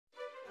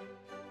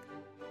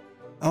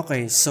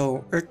Okay,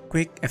 so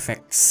earthquake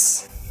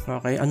effects.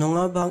 Okay, ano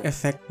nga ba ang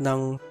effect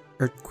ng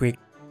earthquake?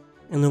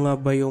 Ano nga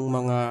ba yung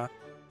mga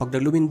pag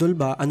lumindol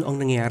ba, ano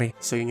ang nangyayari?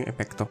 So yun yung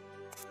epekto.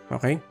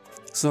 Okay?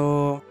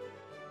 So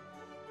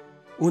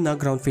una,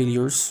 ground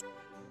failures.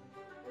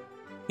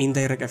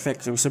 Indirect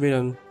effects. So sabihin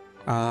nun,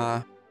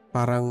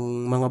 parang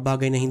mga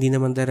bagay na hindi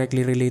naman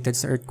directly related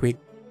sa earthquake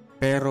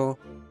pero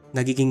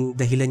nagiging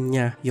dahilan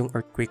niya yung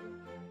earthquake.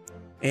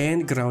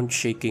 And ground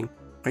shaking.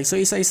 Okay, so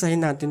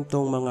isa-isahin natin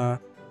tong mga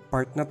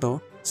part na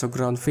to. So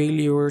ground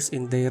failures,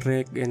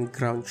 indirect, and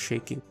ground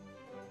shaking.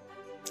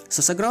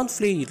 So sa ground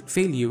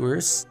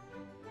failures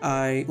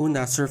ay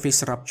una,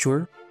 surface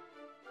rupture,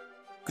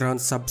 ground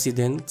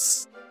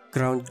subsidence,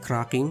 ground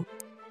cracking,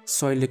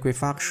 soil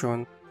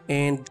liquefaction,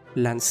 and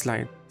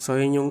landslide. So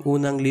yun yung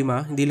unang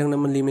 5, hindi lang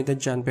naman limited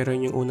dyan pero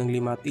yun yung unang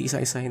 5 at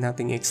isa-isahin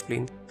natin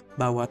i-explain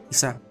bawat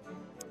isa.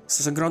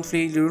 So sa ground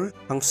failure,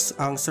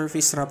 ang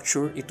surface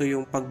rupture, ito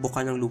yung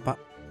pagbuka ng lupa.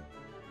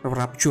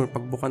 Rupture,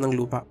 pagbuka ng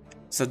lupa.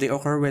 So they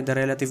occur when the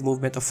relative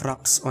movement of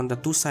rocks on the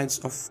two sides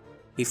of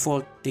a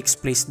fault takes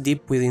place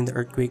deep within the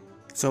earthquake.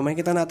 So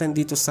makikita natin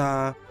dito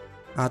sa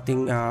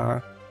ating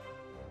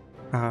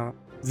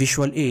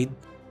visual aid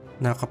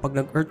na kapag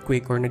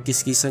nag-earthquake or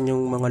nagkiskisan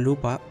yung mga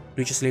lupa,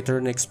 which is later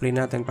na-explain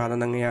natin paano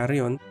nangyayari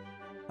yun,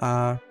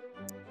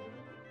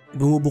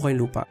 bumubuka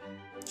yung lupa.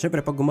 Siyempre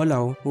pag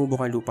gumalaw,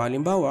 bumubuka yung lupa.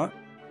 Halimbawa,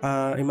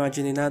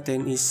 imagine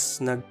natin is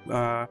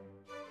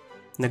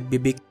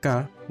nagbibig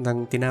ka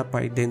ng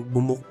tinapay, then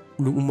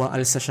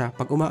umaalsa siya.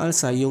 Pag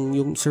umaalsa,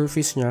 yung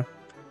surface niya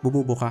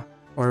bumubuka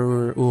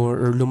or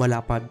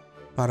lumalapad,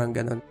 parang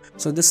ganun.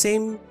 So the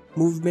same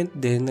movement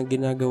din na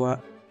ginagawa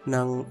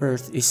ng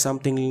earth is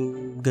something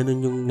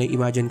ganun yung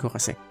na-imagine ko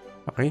kasi.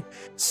 Okay?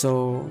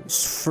 So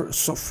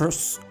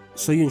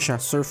yun siya,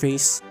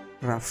 surface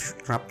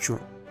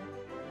rupture.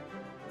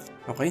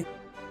 Okay?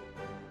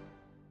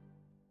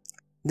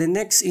 The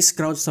next is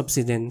ground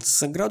subsidence.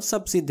 Sa ground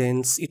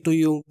subsidence, ito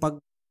yung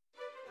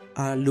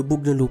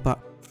lubog ng lupa.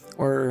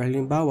 Or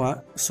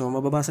halimbawa, so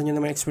mababasa nyo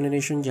naman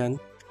explanation dyan,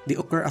 they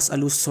occur as a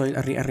loose soil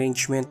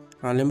rearrangement.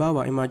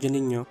 Halimbawa, imagine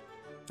ninyo,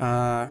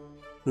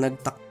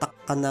 nagtaktak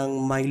ka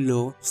ng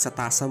Milo sa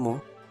tasa mo.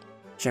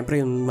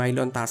 Siyempre, yung Milo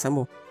ang tasa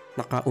mo,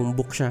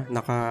 nakaumbok siya,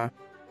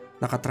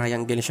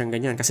 naka-triangle siyang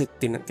ganyan kasi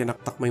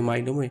tinaktak mo yung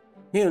Milo mo eh.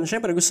 Ngayon,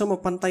 siyempre, gusto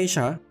mo pantay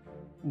siya,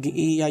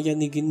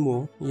 iyayanigin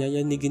mo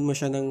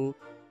siya ng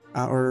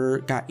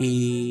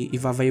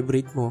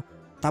i-vibrate mo.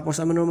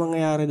 Tapos ano naman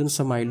mangyayari dun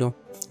sa Milo?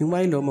 Yung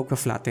Milo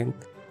magpa-flatten.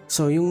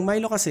 So yung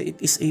Milo kasi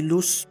it's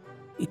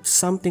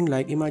something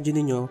like, imagine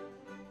niyo,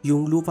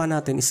 yung lupa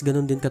natin is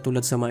ganun din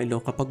katulad sa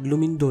Milo. Kapag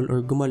lumindol or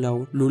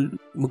gumalaw,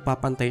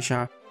 magpapantay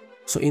siya.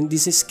 So in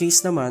this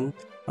case naman,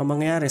 ang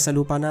mangyayari sa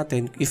lupa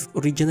natin, if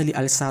originally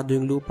alsado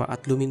yung lupa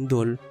at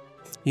lumindol,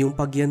 yung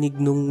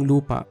pagyanig ng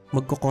lupa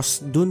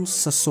magkakos dun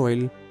sa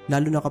soil,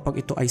 lalo na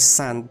kapag ito ay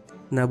sand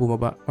na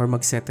bumaba or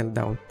mag-settle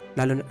down.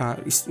 Lalo na,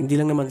 hindi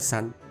lang naman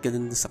sand,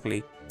 ganun sa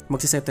clay.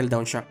 Mag-settle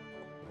down siya.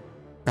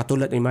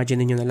 Katulad,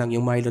 imagine niyo na lang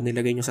yung Milo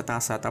nilagay nyo sa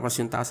tasa, tapos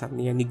yung tasa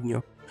niyanig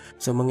nyo.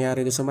 So,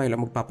 mangyayari doon sa Milo,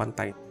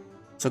 magpapantay.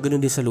 So,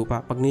 ganun din sa lupa.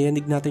 Pag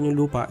niyanig natin yung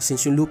lupa,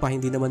 since yung lupa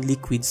hindi naman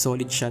liquid,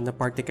 solid siya na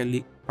particle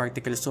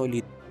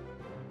solid,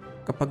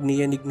 kapag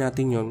niyanig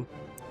natin yun,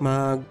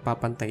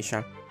 magpapantay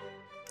siya.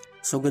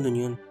 So, ganun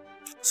yun.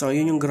 So,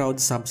 yun yung ground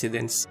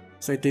subsidence.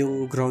 So, ito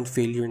yung ground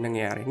failure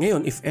nangyayari.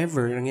 Ngayon, if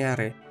ever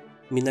nangyari,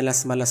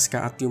 minalas-malas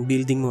ka at yung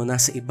building mo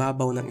nasa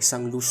ibabaw ng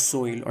isang loose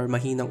soil or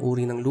mahinang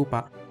uri ng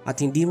lupa at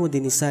hindi mo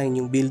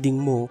dinesign yung building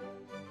mo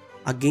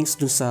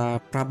against dun sa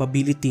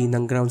probability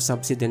ng ground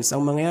subsidence,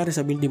 ang mangyayari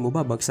sa building mo,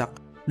 babagsak,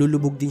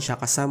 lulubog din siya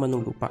kasama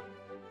ng lupa.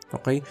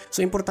 Okay?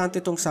 So,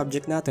 importante itong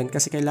subject natin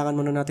kasi kailangan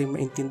muna natin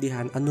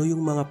maintindihan ano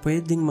yung mga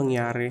pwedeng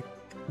mangyari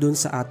dun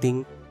sa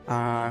ating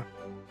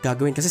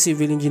gagawin. Kasi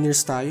civil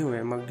engineers tayo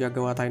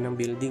maggagawa tayo ng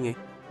building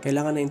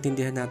Kailangan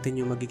naintindihan natin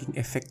yung magiging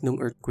effect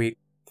ng earthquake.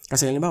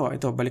 Kasi halimbawa,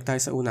 ito, balik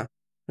tayo sa una.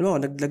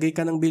 Halimbawa, naglagay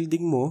ka ng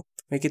building mo,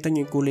 makikita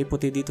nyo yung kulay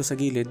puti dito sa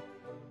gilid.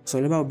 So,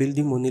 halimbawa,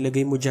 building mo,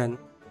 nilagay mo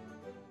dyan.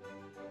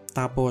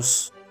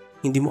 Tapos,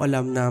 hindi mo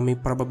alam na may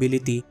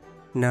probability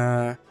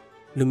na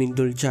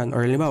lumindol dyan.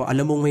 Or halimbawa,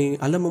 alam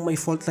mong may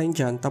fault line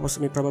dyan, tapos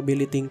may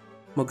probability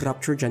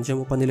mag-rupture dyan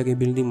mo pa nilagay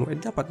building mo.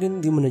 Dapat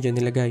hindi mo na dyan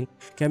nilagay.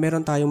 Kaya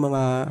meron tayong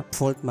mga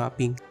fault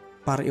mapping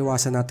para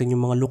iwasan natin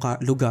yung mga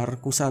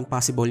lugar kung saan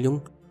possible yung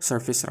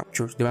surface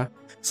rupture, di ba?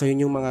 So,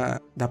 yun yung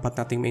mga dapat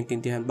nating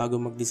maintindihan bago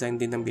mag-design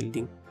din ng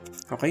building.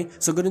 Okay?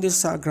 So, ganoon din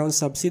sa ground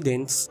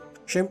subsidence.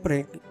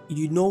 Syempre,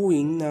 you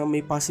knowing na may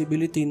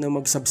possibility na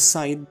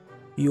mag-subside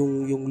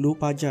yung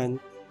lupa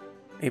dyan,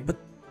 but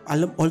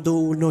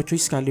although no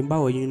choice ka,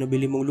 halimbawa, yun yung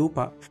nabili mong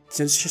lupa.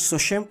 So,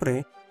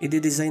 syempre,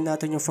 i-design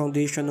natin yung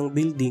foundation ng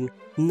building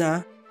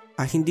na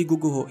hindi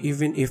guguho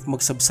even if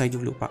mag-subside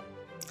yung lupa.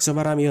 So,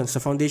 marami yun. So,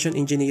 foundation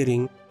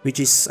engineering,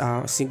 which is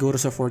siguro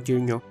sa 4th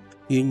year nyo,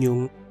 yun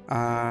yung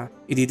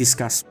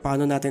i-discuss.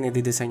 Paano natin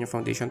i-design yung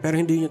foundation. Pero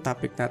hindi yung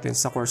topic natin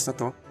sa course na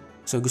to.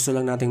 So, gusto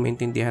lang natin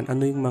maintindihan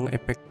ano yung mga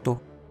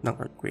epekto ng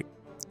earthquake.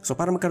 So,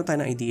 para magkaroon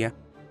tayo ng idea.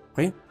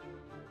 Okay?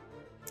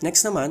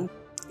 Next naman,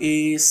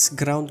 is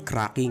ground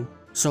cracking.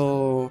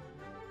 So,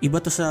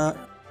 iba to sa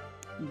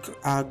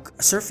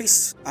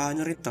surface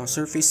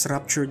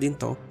rupture din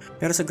to.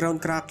 Pero sa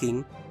ground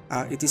cracking,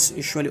 it is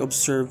usually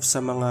observed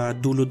sa mga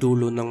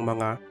dulo-dulo ng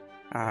mga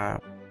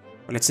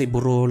let's say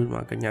burol,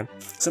 mga ganyan.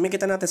 So,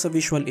 makita natin sa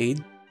visual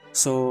aid.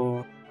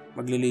 So,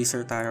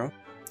 magli-laser tayo.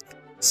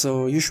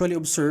 So, usually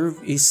observe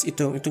is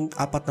itong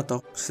apat na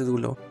to sa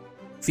dulo.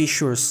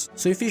 Fissures.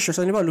 So, yung fissures,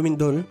 ano ba?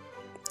 Lumindol.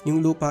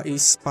 Yung lupa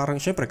is parang,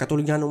 syempre,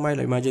 katulad nga ng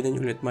Milo. Imagine nyo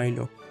ulit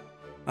Milo.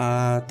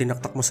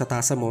 Tinaktak mo sa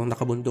tasa mo,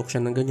 nakabundok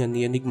siya ng ganyan,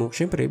 niyanig mo.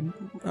 Syempre,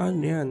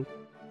 ano yan?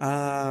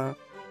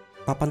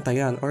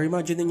 Papantayan. Or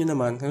imagine nyo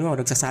naman,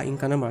 nagsasaing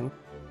ka naman.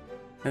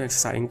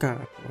 Nagsasaing ka.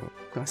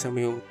 Kasi mo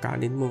yung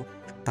kanin mo.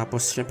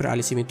 Tapos, syempre,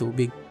 alisin mo yung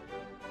tubig.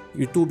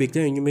 Yung tubig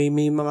na yun,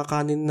 may mga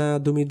kanin na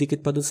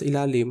dumidikit pa dun sa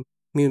ilalim.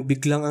 Ngayon,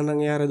 biglang ang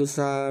nangyayari doon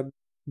sa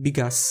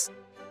bigas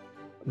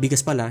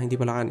pala, hindi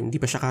pala kanin, hindi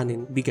pa siya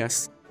kanin,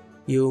 bigas.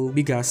 Yung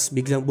bigas,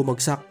 biglang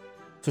bumagsak.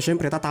 So,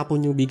 syempre,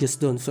 tatapon yung bigas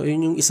doon. So,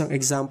 yun yung isang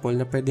example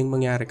na pwedeng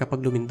mangyari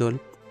kapag lumindol.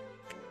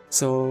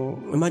 So,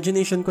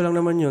 imagination ko lang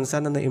naman yun.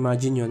 Sana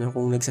na-imagine yun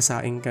kung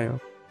nagsasaing kayo.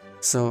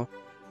 So,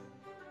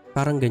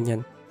 parang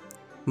ganyan.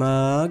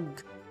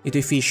 Ito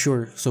yung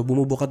fissure. So,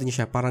 bumubuka din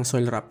siya, parang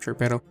soil rupture.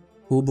 Pero,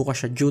 bumubuka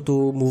siya due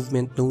to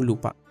movement ng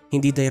lupa.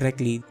 Hindi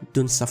directly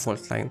dun sa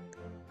fault line.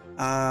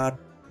 At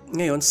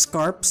ngayon,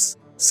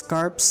 scarps.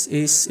 Scarps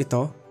is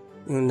ito.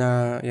 Yung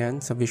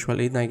yan, sa visual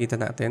aid nakikita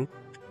natin.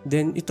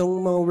 Then,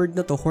 itong mga word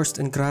na to, horst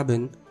and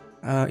graben,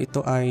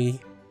 ito ay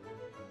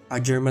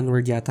German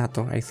word yata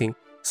to, I think.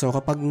 So,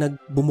 kapag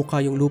nagbumuka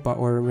yung lupa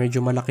or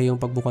medyo malaki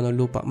yung pagbuka ng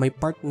lupa, may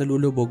part na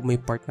lulubog,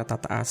 may part na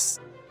tataas.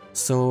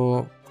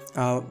 So,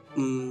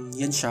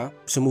 yan siya.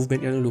 So,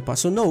 movement yan ng lupa.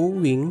 So,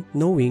 knowing,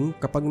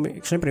 kapag,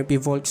 syempre,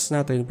 PVolcs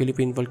natin,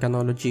 Philippine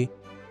Volcanology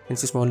and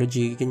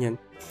Seismology, ganyan,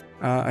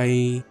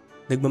 ay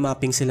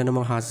nagmamapping sila ng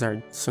mga hazard.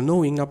 So,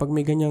 knowing kapag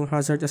may ganyang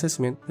hazard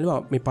assessment,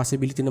 may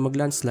possibility na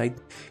mag-landslide,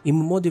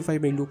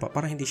 i-modify mo yung lupa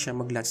para hindi siya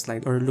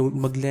mag-landslide or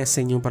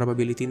mag-lessen yung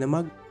probability na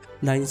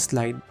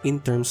mag-landslide in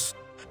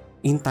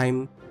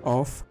time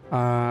of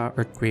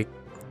earthquake.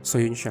 So,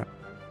 yun siya.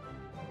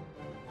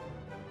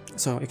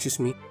 So,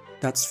 excuse me.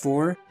 That's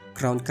for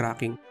ground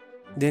cracking.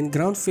 Then,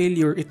 ground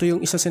failure, ito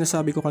yung isa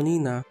sinasabi ko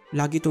kanina,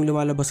 lagi itong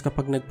lumalabas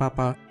kapag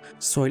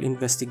nagpapa-soil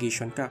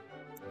investigation ka.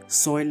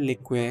 Soil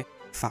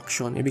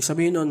liquefaction. Ibig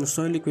sabihin nun,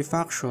 soil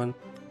liquefaction,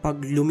 pag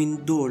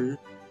lumindol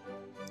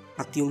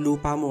at yung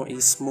lupa mo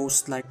is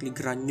most likely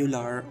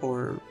granular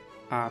or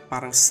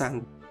parang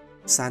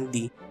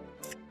sandy,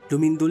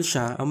 lumindol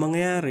siya, ang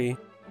mangyayari,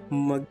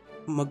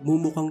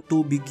 magmumukhang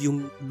tubig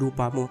yung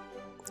lupa mo.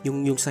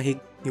 Yung sahig,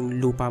 yung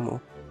lupa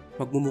mo.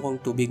 Magmumukhang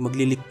tubig,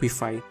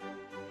 magliliquefy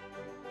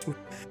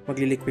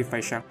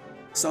siya.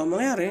 So, ang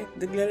mangyayari,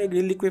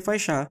 nagliliquefy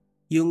siya,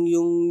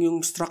 yung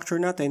structure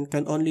natin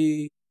can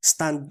only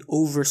stand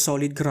over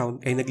solid ground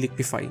ay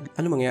nagliquefy.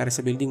 Ano mangyayari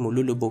sa building mo?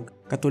 Lulubog.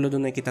 Katulad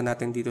nung nakikita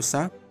natin dito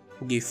sa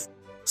GIF.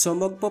 So,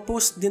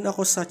 magpo-post din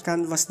ako sa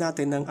canvas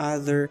natin ng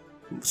other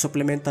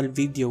supplemental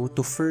video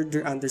to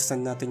further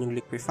understand natin yung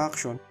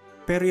liquefaction.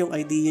 Pero yung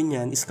idea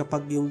niyan is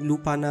kapag yung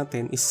lupa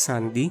natin is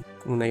sandy,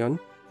 una yun.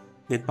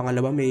 Then,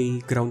 pangalawa, may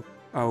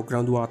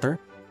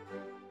groundwater.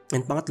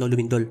 And pangatlo,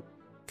 lumindol.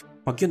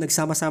 Pag yun,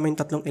 nagsama-sama yung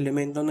tatlong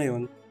elemento na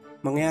yun,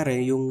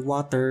 mangyayari yung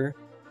water,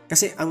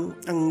 kasi ang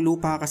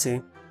lupa kasi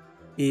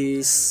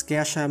is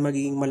kaya siya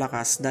magiging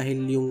malakas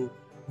dahil yung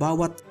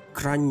bawat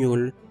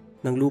granule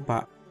ng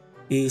lupa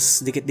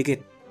is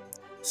dikit-dikit.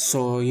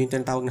 So, yun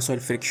tinatawag na soil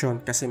friction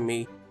kasi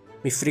may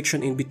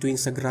friction in between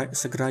sa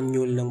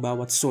granule ng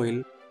bawat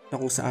soil na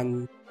kung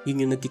saan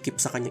yun yung nagkikip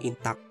sa kanya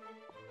intact.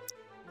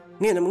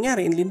 Ngayon, ang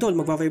mangyari, in lindol,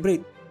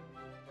 magpa-vibrate.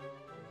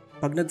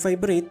 Pag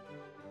nag-vibrate,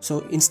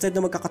 so instead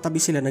na magkakatabi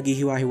sila,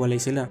 naghihiwa-hiwalay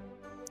sila.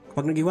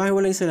 Pag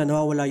naghiwa-hiwalay sila,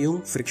 nawawala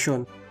yung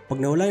friction.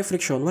 Pag nawala yung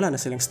friction, wala na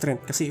silang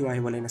strength kasi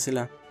hiwa-hiwalay na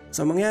sila.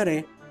 So, ang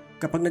mangyari,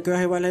 kapag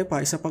naghiwa-hiwalay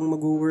pa, isa pang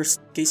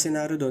mag-worst case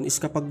scenario doon is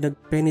kapag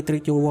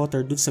nag-penetrate yung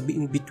water doon sa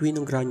in-between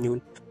ng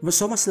granule,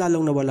 so mas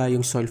lalong nawala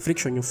yung soil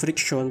friction, yung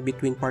friction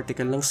between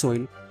particle ng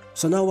soil,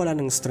 so nawala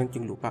ng strength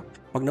yung lupa.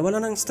 Pag nawala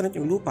ng strength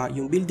yung lupa,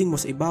 yung building mo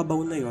sa ibabaw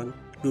na yon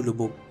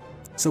lulubog.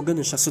 So,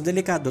 ganun siya. So,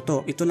 delikado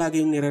to. Ito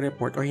lagi yung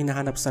nire-report or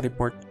hinahanap sa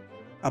report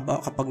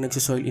kapag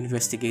nagsisoil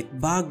investigate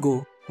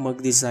bago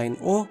mag-design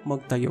o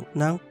magtayo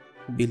ng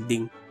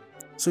building.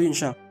 So, yun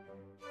siya.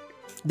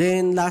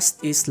 Then,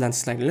 last is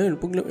landslide.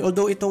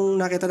 Although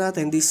itong nakita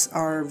natin, these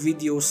are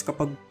videos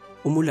kapag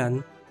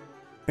umulan,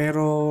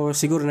 pero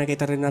siguro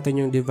nakita rin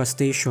natin yung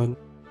devastation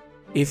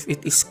if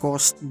it is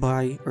caused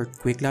by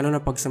earthquake, lalo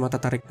na pag sa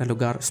matatarik na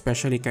lugar,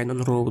 especially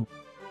Cannon Road,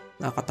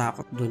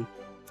 nakakatakot dun.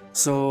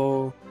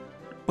 So,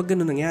 pag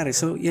ganun nangyari,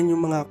 so yan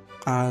yung mga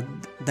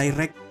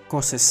direct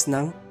causes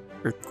ng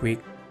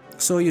earthquake.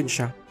 So, yun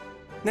siya.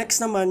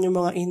 Next naman, yung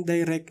mga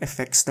indirect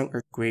effects ng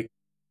earthquake.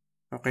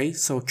 Okay?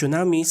 So,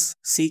 tsunamis,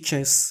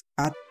 sieges,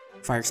 at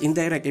fires.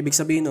 Indirect, ibig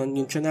sabihin nun,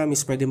 yung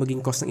tsunamis pwede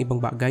maging cause ng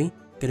ibang bagay.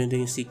 Ganun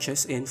din yung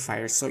sieges and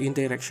fires. So,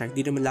 indirect siya.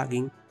 Hindi naman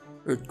laging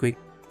earthquake.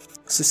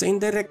 So sa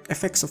indirect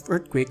effects of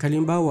earthquake,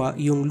 halimbawa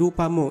yung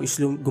lupa mo is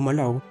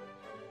gumalaw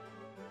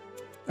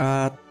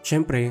at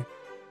syempre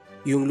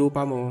yung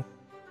lupa mo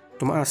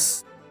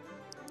tumaas.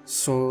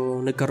 So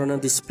nagkaroon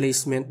ng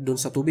displacement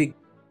dun sa tubig.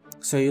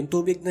 So yung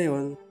tubig na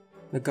yon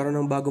nagkaroon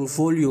ng bagong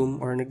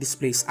volume or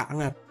nag-displace,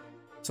 aangat.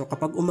 So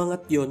kapag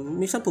umangat yon,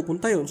 minsan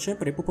pupunta yon,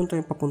 syempre pupunta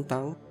yung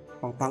papuntang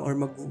pangpang or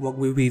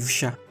mag-wave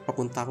siya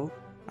papuntang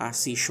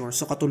seashore.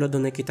 So katulad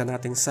doon nakita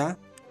natin sa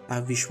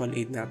visual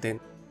aid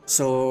natin.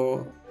 So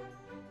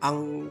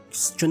ang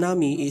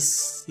tsunami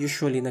is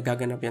usually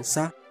nagaganap yan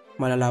sa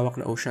malalawak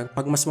na ocean.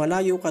 Pag mas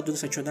malayo ka dun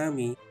sa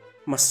tsunami,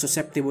 mas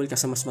susceptible ka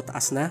sa mas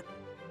mataas na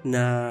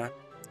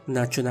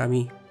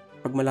tsunami.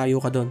 Pag malayo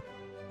ka dun.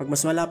 Pag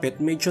mas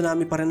malapit, may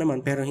tsunami pa rin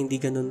naman pero hindi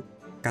ganun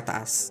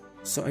kataas.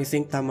 So I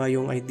think tama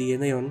yung idea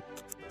na yon.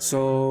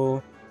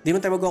 So di man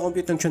tayo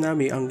mag-compute ng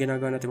tsunami, ang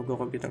ginagawa natin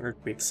mag-compute ng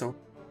earthquake. So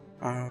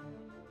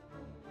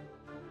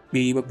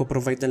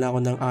magpo-provide na lang ako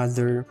ng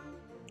other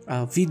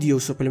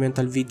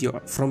supplemental video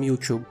from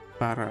YouTube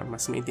para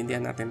mas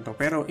maintindihan natin to.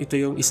 Pero ito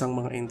yung isang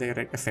mga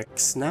indirect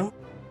effects ng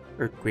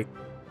earthquake.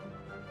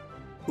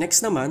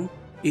 Next naman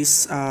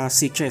is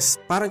seeches.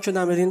 Parang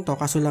tsunami rin to,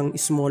 kaso lang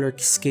smaller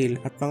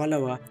scale. At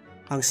pangalawa,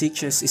 ang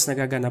seeches is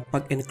nagaganap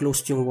pag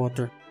enclosed yung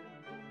water.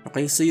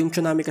 Okay, so yung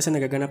tsunami kasi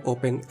nagaganap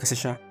open kasi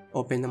siya,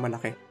 open na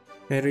malaki.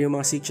 Pero yung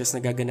mga seeches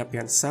nagaganap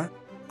yan sa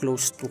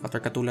closed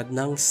water, katulad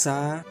ng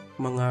sa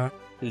mga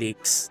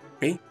lakes.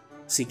 Okay,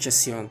 seeches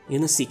yun.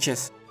 Yun ang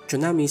seeches.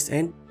 Tsunamis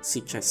and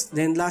seeches.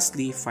 Then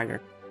lastly, fire.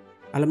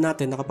 Alam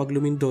natin na kapag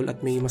lumindol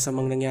at may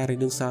masamang nangyari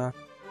dun sa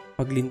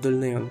paglindol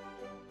na yun,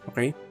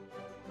 okay?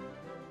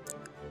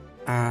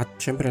 At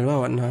syempre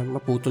na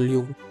maputol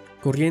yung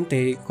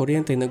kuryente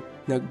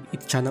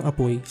nag-itcha ng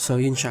apoy.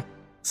 So yun siya.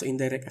 So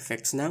indirect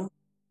effects ng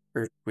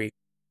earthquake.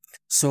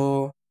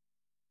 So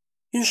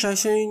yun siya.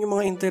 So yun yung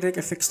mga indirect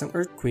effects ng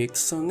earthquake.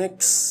 So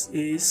next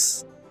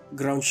is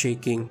ground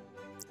shaking.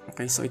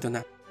 Okay, so ito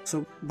na.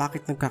 So,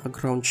 bakit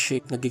nagkaka-ground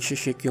shake?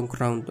 Nag-shake yung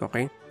ground,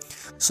 okay?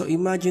 So,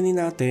 imagine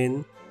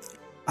natin,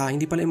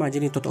 hindi pala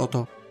imagine, totoo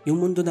to. Yung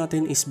mundo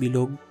natin is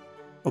bilog,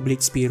 oblate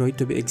spheroid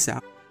to be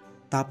exact.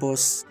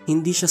 Tapos,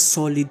 hindi siya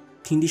solid,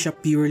 hindi siya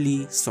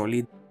purely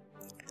solid.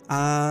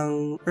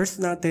 Ang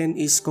Earth natin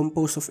is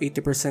composed of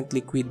 80%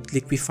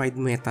 liquefied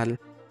metal,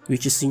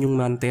 which is yung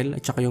mantle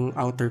at saka yung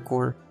outer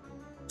core.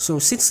 So,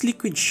 since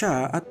liquid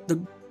siya, at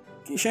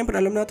syempre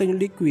alam natin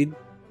yung liquid,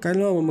 kaya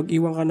mo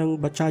mag-iwan ka ng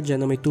batsa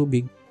dyan na may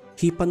tubig,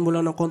 hipan mo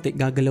lang ng konti,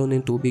 gagalaw na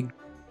yung tubig.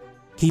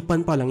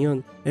 Hipan pa lang yun.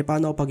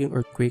 Paano pag yung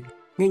earthquake?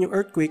 Ngayon yung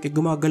earthquake,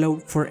 gumagalaw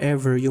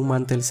forever yung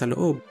mantle sa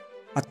loob.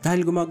 At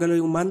dahil gumagalaw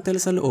yung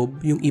mantle sa loob,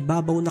 yung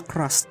ibabaw na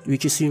crust,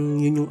 which is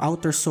yung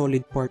outer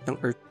solid part ng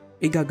earth,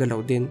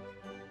 gagalaw din.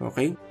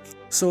 Okay?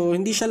 So,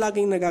 hindi siya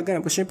laging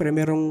nagaganap. Kasi syempre,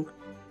 merong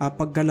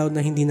paggalaw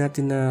na hindi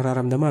natin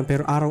nararamdaman.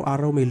 Pero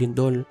araw-araw may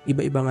lindol.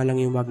 Iba-iba nga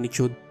lang yung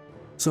magnitude.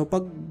 So,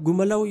 pag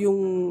gumalaw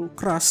yung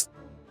crust,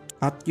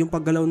 at yung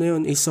paggalaw na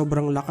yun is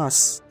sobrang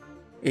lakas,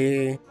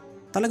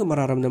 talaga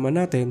mararamdaman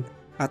natin.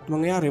 At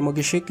mangyayari,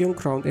 mag-shake yung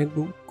ground, and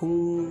kung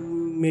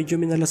medyo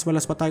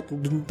minalas-malas pa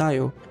dun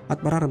tayo, at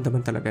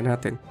mararamdaman talaga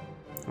natin.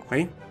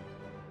 Okay?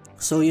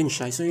 So yun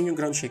siya. So yun yung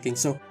ground shaking.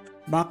 So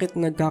bakit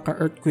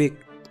nagkaka-earthquake?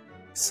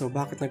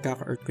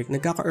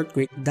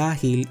 Nagkaka-earthquake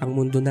dahil ang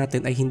mundo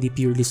natin ay hindi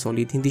purely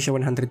solid. Hindi siya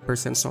 100%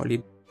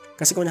 solid.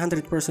 Kasi kung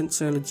 100%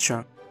 solid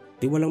siya,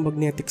 di walang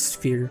magnetic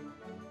sphere,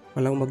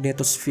 walang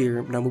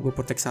magnetosphere na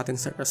magpo-protect sa atin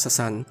sa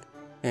sun.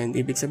 And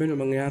ibig sabihin ng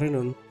mangyayari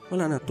nun,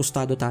 wala na,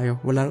 tostado tayo.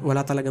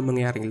 Wala talagang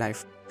mangyayaring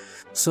life.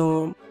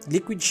 So,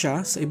 liquid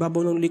siya. Sa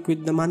ibabaw ng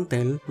liquid na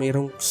mantle,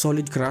 mayroong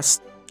solid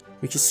crust,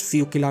 which is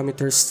few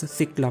kilometers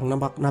thick lang,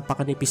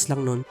 napakanipis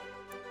lang nun.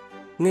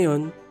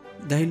 Ngayon,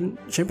 dahil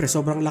syempre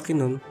sobrang laki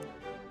nun,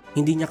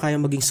 hindi niya kaya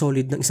maging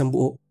solid ng isang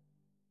buo.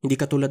 Hindi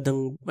katulad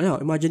ng,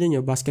 imagine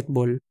niyo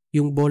basketball,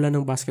 yung bola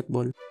ng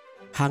basketball,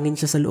 hangin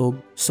siya sa loob,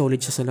 solid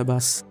siya sa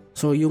labas.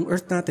 So, yung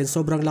earth natin,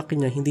 sobrang laki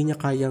niya, hindi niya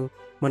kayang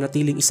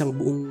manatiling isang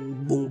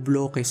buong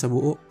bloke sa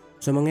buo.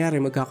 So, mangyayari,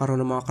 magkakaroon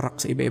ng mga crack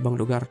sa iba-ibang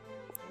lugar.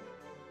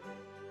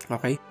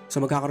 Okay? So,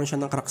 magkakaroon siya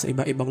ng crack sa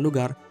iba-ibang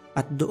lugar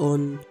at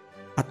doon,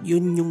 at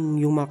yun yung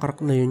mga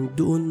crack na yun,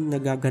 doon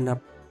nagaganap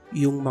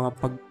yung mga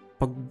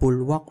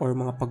pagbulwak or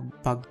mga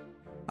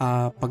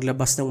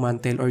paglabas ng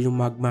mantle or yung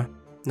magma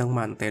ng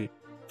mantle.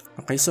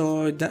 Okay?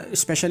 So,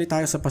 especially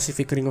tayo sa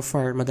Pacific Ring of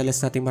Fire, madalas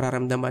natin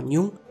mararamdaman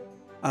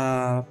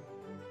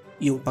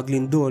yung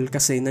paglindol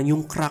kasi na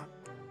yung crack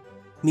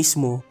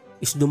mismo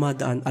is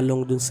dumadaan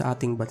along dun sa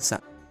ating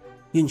bansa.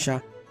 Yun siya.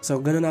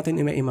 So, ganun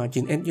natin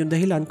i-imagine. And yung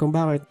dahilan kung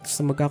bakit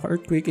sa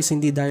magkaka-earthquake is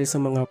hindi dahil sa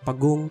mga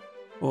pagong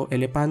o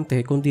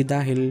elepante, kundi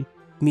dahil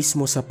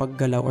mismo sa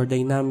paggalaw or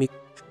dynamic,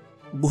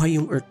 buhay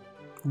yung earth.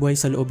 Buhay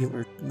sa loob yung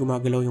earth.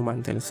 Gumagalaw yung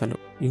mantle sa loob.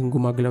 Yung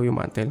gumagalaw yung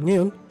mantle.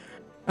 Ngayon,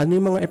 ano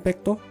yung mga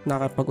epekto?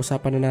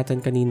 Nakapag-usapan na natin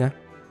kanina.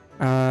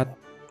 At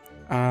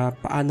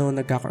paano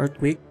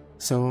nagkaka-earthquake?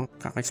 So,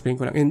 kaka-explain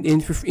ko lang.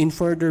 In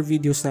further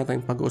videos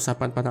natin,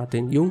 pag-uusapan pa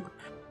natin yung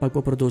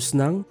pagpoproduce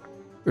ng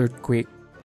earthquake.